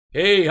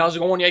Hey, how's it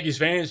going, Yankees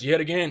fans?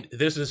 Yet again,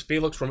 this is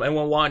Felix from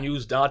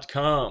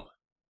NYYNEWS.com.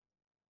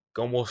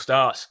 Como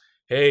estas?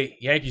 Hey,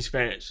 Yankees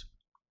fans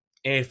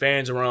and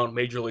fans around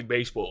Major League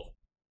Baseball.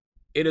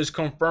 It is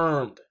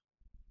confirmed,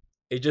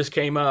 it just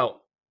came out,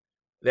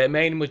 that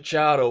Manny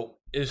Machado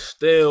is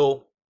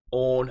still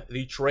on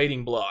the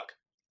trading block.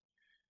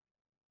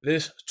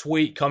 This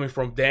tweet coming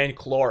from Dan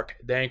Clark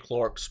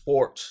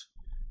Sports.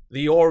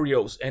 The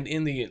Orioles and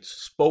Indians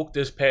spoke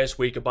this past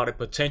week about a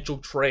potential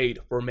trade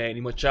for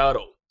Manny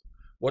Machado.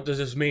 What does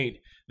this mean?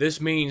 This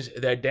means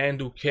that Dan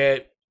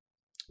Duquette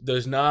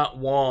does not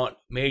want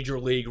major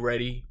league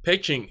ready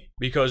pitching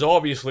because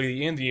obviously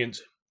the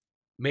Indians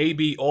may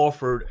be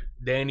offered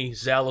Danny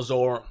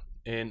Salazar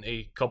and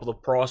a couple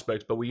of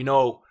prospects, but we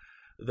know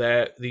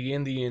that the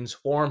Indians'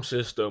 farm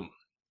system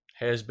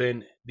has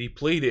been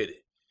depleted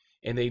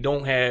and they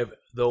don't have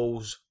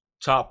those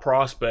top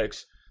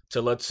prospects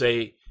to, let's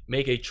say,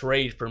 make a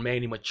trade for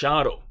Manny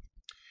Machado.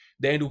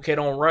 Dan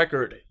Duquette on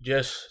record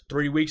just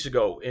 3 weeks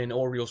ago in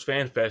Orioles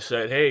Fan Fest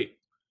said, hey,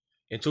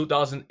 in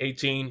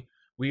 2018,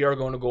 we are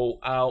going to go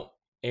out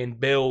and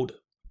build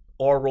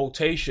our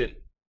rotation.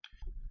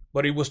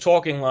 But he was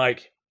talking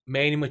like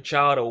Manny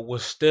Machado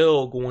was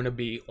still going to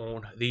be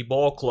on the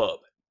ball club.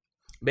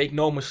 Make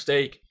no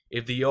mistake,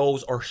 if the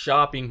O's are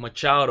shopping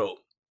Machado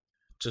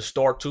to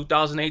start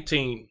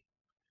 2018,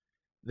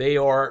 they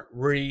are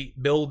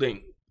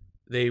rebuilding.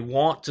 They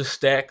want to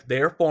stack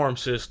their farm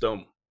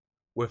system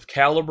with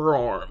caliber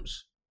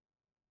arms,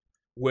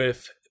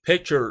 with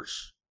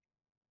pitchers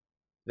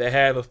that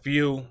have a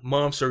few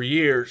months or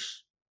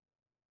years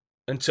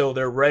until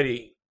they're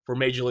ready for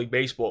Major League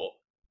Baseball.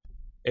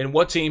 And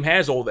what team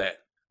has all that?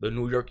 The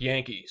New York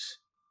Yankees.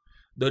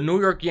 The New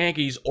York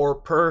Yankees are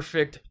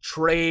perfect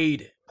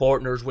trade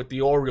partners with the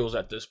Orioles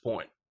at this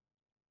point.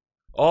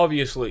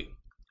 Obviously,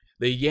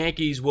 the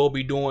Yankees will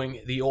be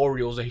doing the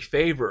Orioles a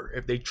favor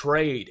if they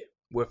trade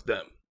with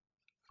them.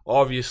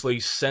 Obviously,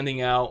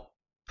 sending out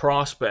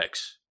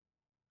prospects.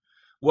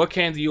 What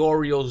can the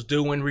Orioles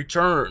do in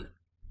return?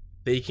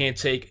 They can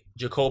take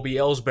Jacoby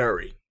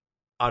Ellsbury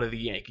out of the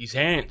Yankees'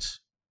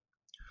 hands.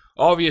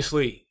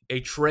 Obviously,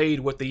 a trade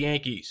with the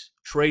Yankees,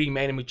 trading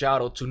Manny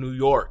Machado to New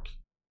York.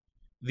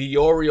 The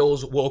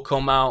Orioles will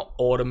come out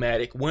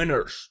automatic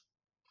winners.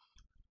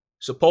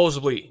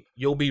 Supposedly,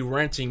 you'll be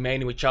renting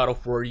Manny Machado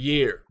for a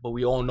year, but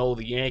we all know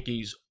the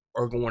Yankees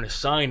are going to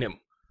sign him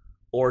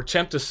or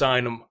attempt to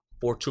sign him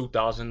for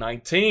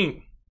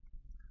 2019.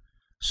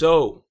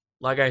 So,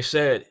 like I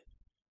said,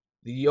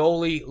 the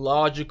only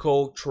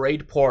logical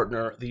trade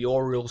partner the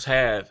Orioles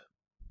have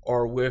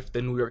are with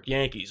the New York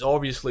Yankees.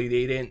 Obviously,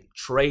 they didn't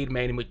trade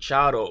Manny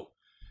Machado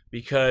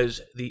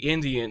because the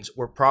Indians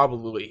were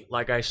probably,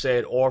 like I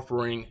said,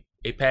 offering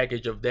a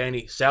package of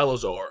Danny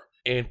Salazar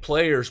and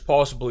players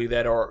possibly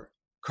that are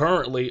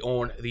currently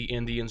on the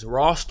Indians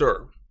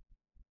roster.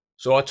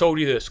 So I told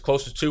you this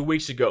close to 2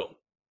 weeks ago,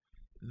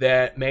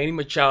 that Manny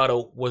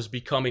Machado was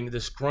becoming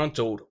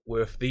disgruntled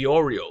with the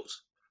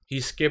Orioles. He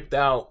skipped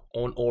out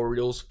on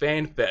Orioles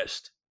Fan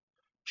Fest.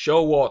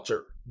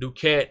 Showalter,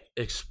 Duquette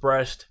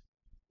expressed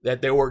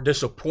that they were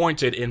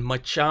disappointed in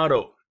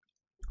Machado.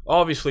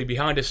 Obviously,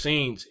 behind the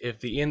scenes,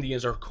 if the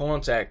Indians are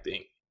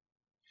contacting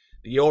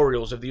the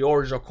Orioles, if the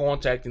Orioles are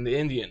contacting the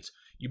Indians,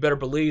 you better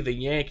believe the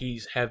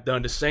Yankees have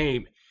done the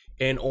same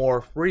and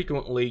are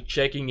frequently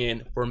checking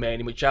in for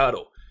Manny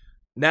Machado.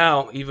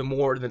 Now, even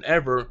more than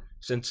ever,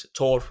 since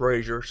Todd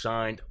Frazier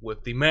signed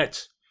with the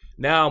Mets.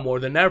 Now, more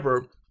than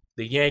ever,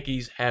 the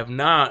Yankees have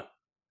not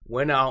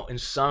went out and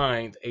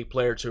signed a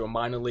player to a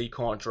minor league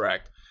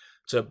contract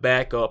to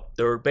back up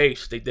third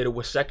base. They did it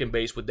with second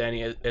base with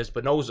Danny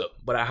Espinosa,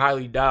 but I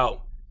highly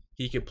doubt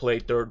he can play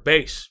third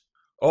base.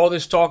 All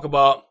this talk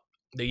about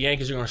the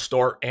Yankees are going to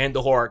start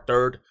Andujar at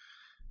third.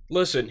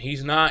 Listen,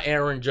 he's not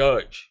Aaron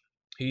Judge.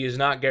 He is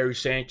not Gary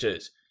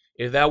Sanchez.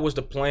 If that was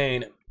the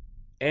plan,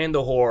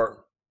 Andujar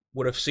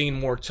would have seen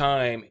more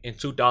time in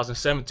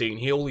 2017.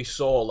 He only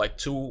saw like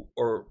 2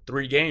 or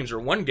 3 games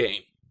or 1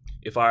 game,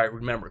 if I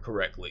remember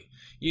correctly.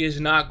 He is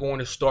not going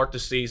to start the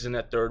season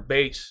at third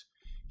base.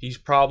 He's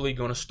probably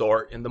going to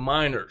start in the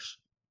minors.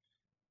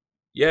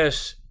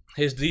 Yes,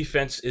 his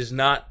defense is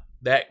not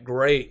that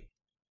great.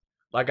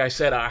 Like I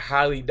said, I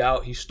highly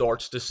doubt he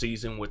starts the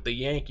season with the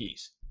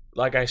Yankees.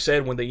 Like I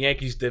said, when the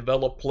Yankees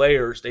develop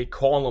players, they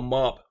call them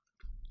up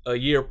a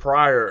year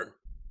prior,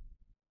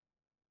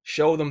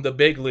 show them the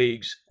big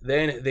leagues,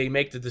 then they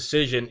make the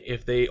decision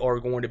if they are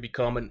going to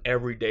become an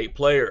everyday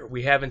player.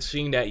 We haven't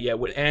seen that yet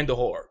with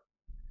Andujar.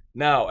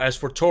 Now, as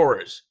for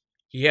Torres,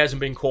 he hasn't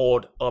been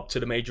called up to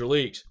the major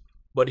leagues,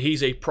 but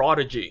he's a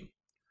prodigy.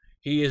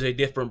 He is a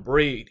different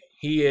breed.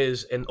 He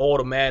is an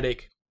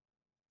automatic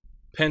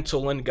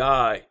pencil-in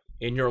guy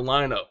in your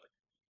lineup.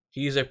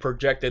 He is a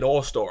projected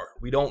all-star.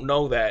 We don't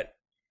know that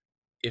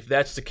if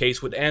that's the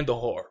case with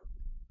Andujar.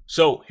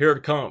 So, here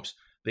it comes.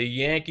 The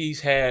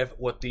Yankees have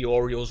what the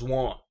Orioles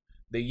want.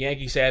 The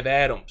Yankees have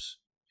Adams.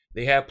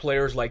 They have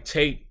players like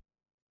Tate.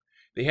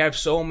 They have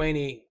so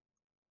many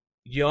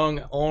young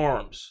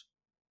arms,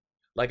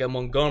 like a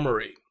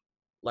Montgomery,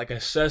 like a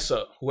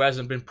Sessa, who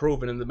hasn't been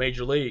proven in the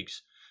major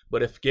leagues.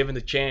 But if given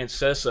the chance,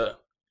 Sessa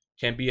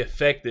can be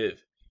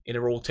effective in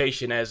a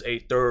rotation as a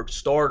third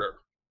starter.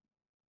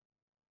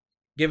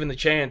 Given the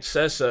chance,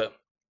 Sessa,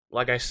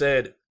 like I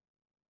said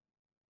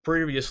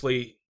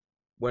previously,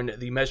 when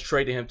the Mets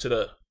traded him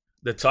to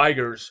the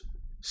Tigers,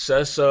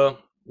 Sessa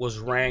was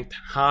ranked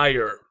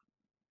higher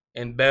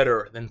and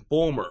better than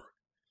Fulmer.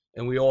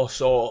 And we all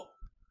saw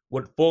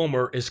what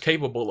Fulmer is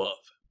capable of.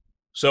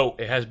 So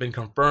it has been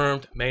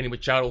confirmed Manny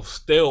Machado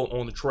still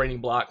on the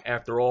trading block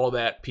after all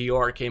that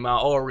PR came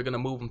out. Oh, we're going to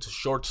move him to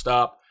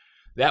shortstop.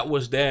 That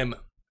was them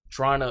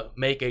trying to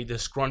make a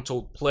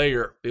disgruntled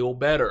player feel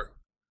better.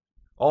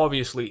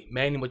 Obviously,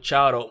 Manny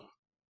Machado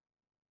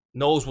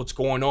knows what's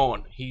going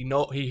on. He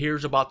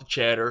hears about the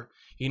chatter.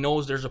 He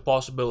knows there's a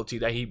possibility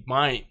that he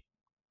might,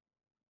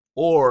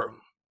 or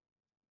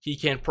he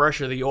can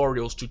pressure the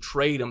Orioles to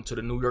trade him to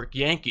the New York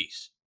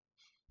Yankees.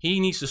 He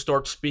needs to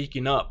start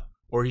speaking up,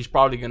 or he's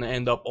probably going to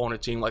end up on a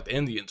team like the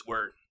Indians,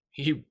 where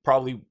he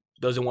probably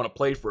doesn't want to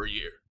play for a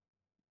year.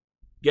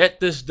 Get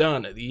this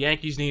done. The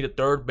Yankees need a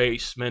third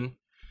baseman.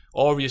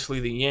 Obviously,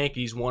 the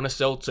Yankees want to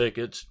sell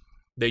tickets.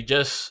 They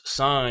just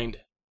signed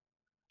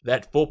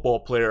that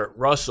football player,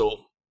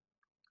 Russell,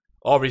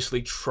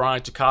 obviously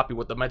trying to copy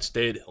what the Mets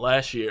did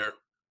last year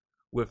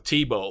with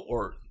Tebow,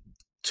 or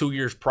 2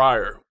 years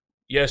prior.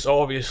 Yes,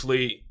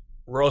 obviously,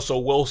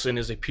 Russell Wilson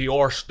is a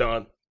PR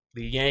stunt.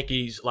 The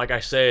Yankees, like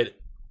I said,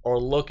 are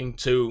looking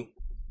to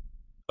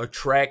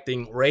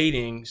attracting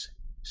ratings,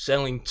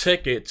 selling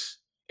tickets,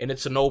 and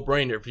it's a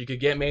no-brainer. If you could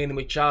get Manny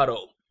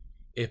Machado,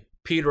 if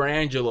Peter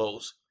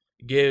Angelos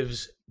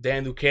gives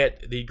Dan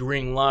Duquette the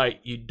green light,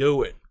 you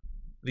do it.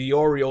 The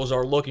Orioles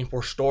are looking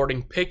for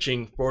starting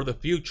pitching for the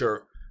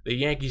future. The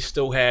Yankees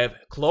still have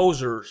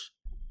closers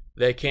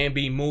that can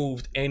be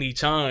moved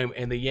anytime,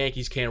 and the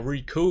Yankees can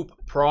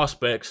recoup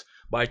prospects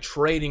by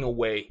trading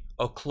away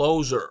a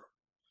closer.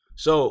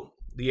 So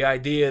the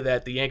idea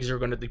that the Yankees are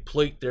going to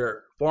deplete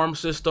their farm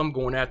system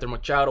going after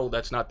Machado,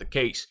 that's not the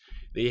case.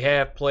 They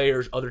have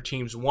players other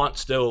teams want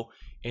still,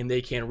 and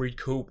they can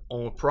recoup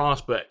on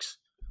prospects.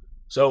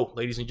 So,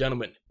 ladies and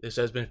gentlemen, this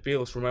has been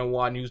Felix from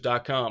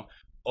NYYNEWS.com.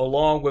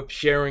 Along with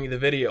sharing the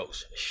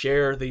videos,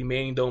 share the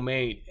main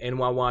domain,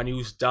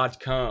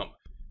 NYYNEWS.com.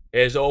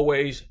 As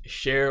always,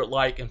 share,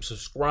 like, and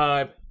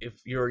subscribe.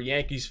 If you're a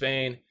Yankees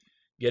fan,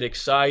 get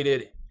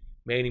excited.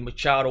 Manny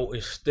Machado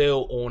is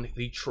still on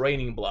the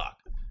trading block.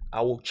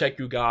 I will check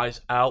you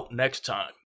guys out next time.